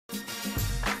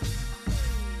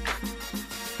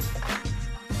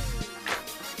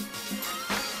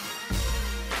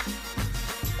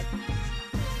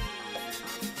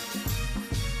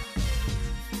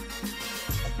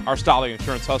Our Stallion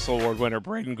Insurance Hustle Award winner,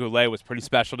 Braeden Goulet, was pretty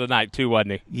special tonight, too,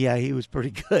 wasn't he? Yeah, he was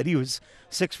pretty good. He was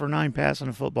 6 for 9 passing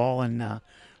the football and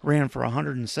ran for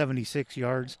 176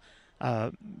 yards.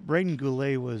 Braeden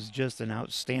Goulet was just an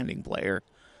outstanding player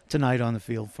tonight on the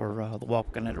field for the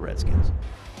Wapakoneta Redskins.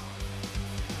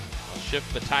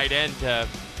 Shift the tight end to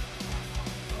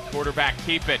quarterback,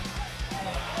 keep it.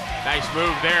 Nice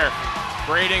move there.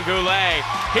 Braeden Goulet.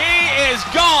 He is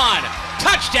gone.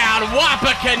 Touchdown,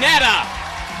 Wapakoneta.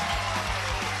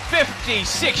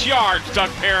 56 yards, Doug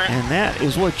Parent. And that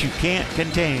is what you can't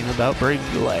contain about Braeden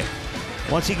Goulet.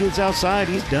 Once he gets outside,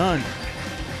 he's done.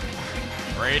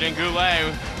 Braeden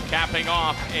Goulet capping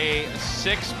off a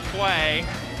 6-play,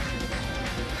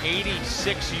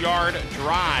 86-yard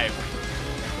drive.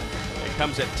 It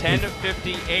comes at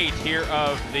 10:58 here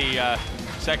of the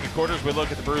second quarter as we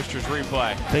look at the Brewsters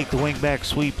replay. Fake the wingback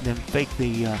sweep, and then fake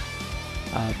the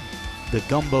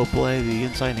gumbo play, the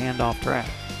inside handoff trap.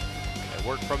 They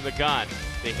work from the gun.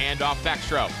 The handoff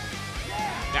Beckstrom.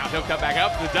 Now he'll come back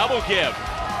up. The double give.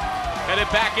 Headed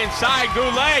back inside.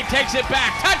 Goulet takes it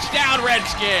back. Touchdown,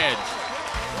 Redskins.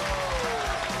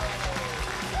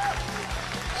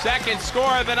 Second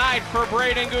score of the night for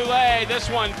Braeden Goulet. This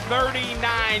one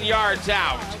 39 yards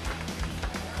out.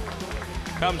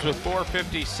 Comes with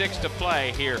 4:56 to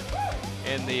play here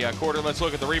in the quarter. Let's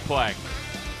look at the replay.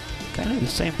 Kind of the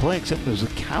same play, except it was a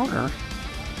counter.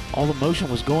 All the motion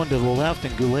was going to the left,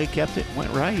 and Goulet kept it and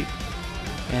went right.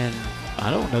 And I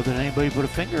don't know that anybody put a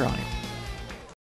finger on him.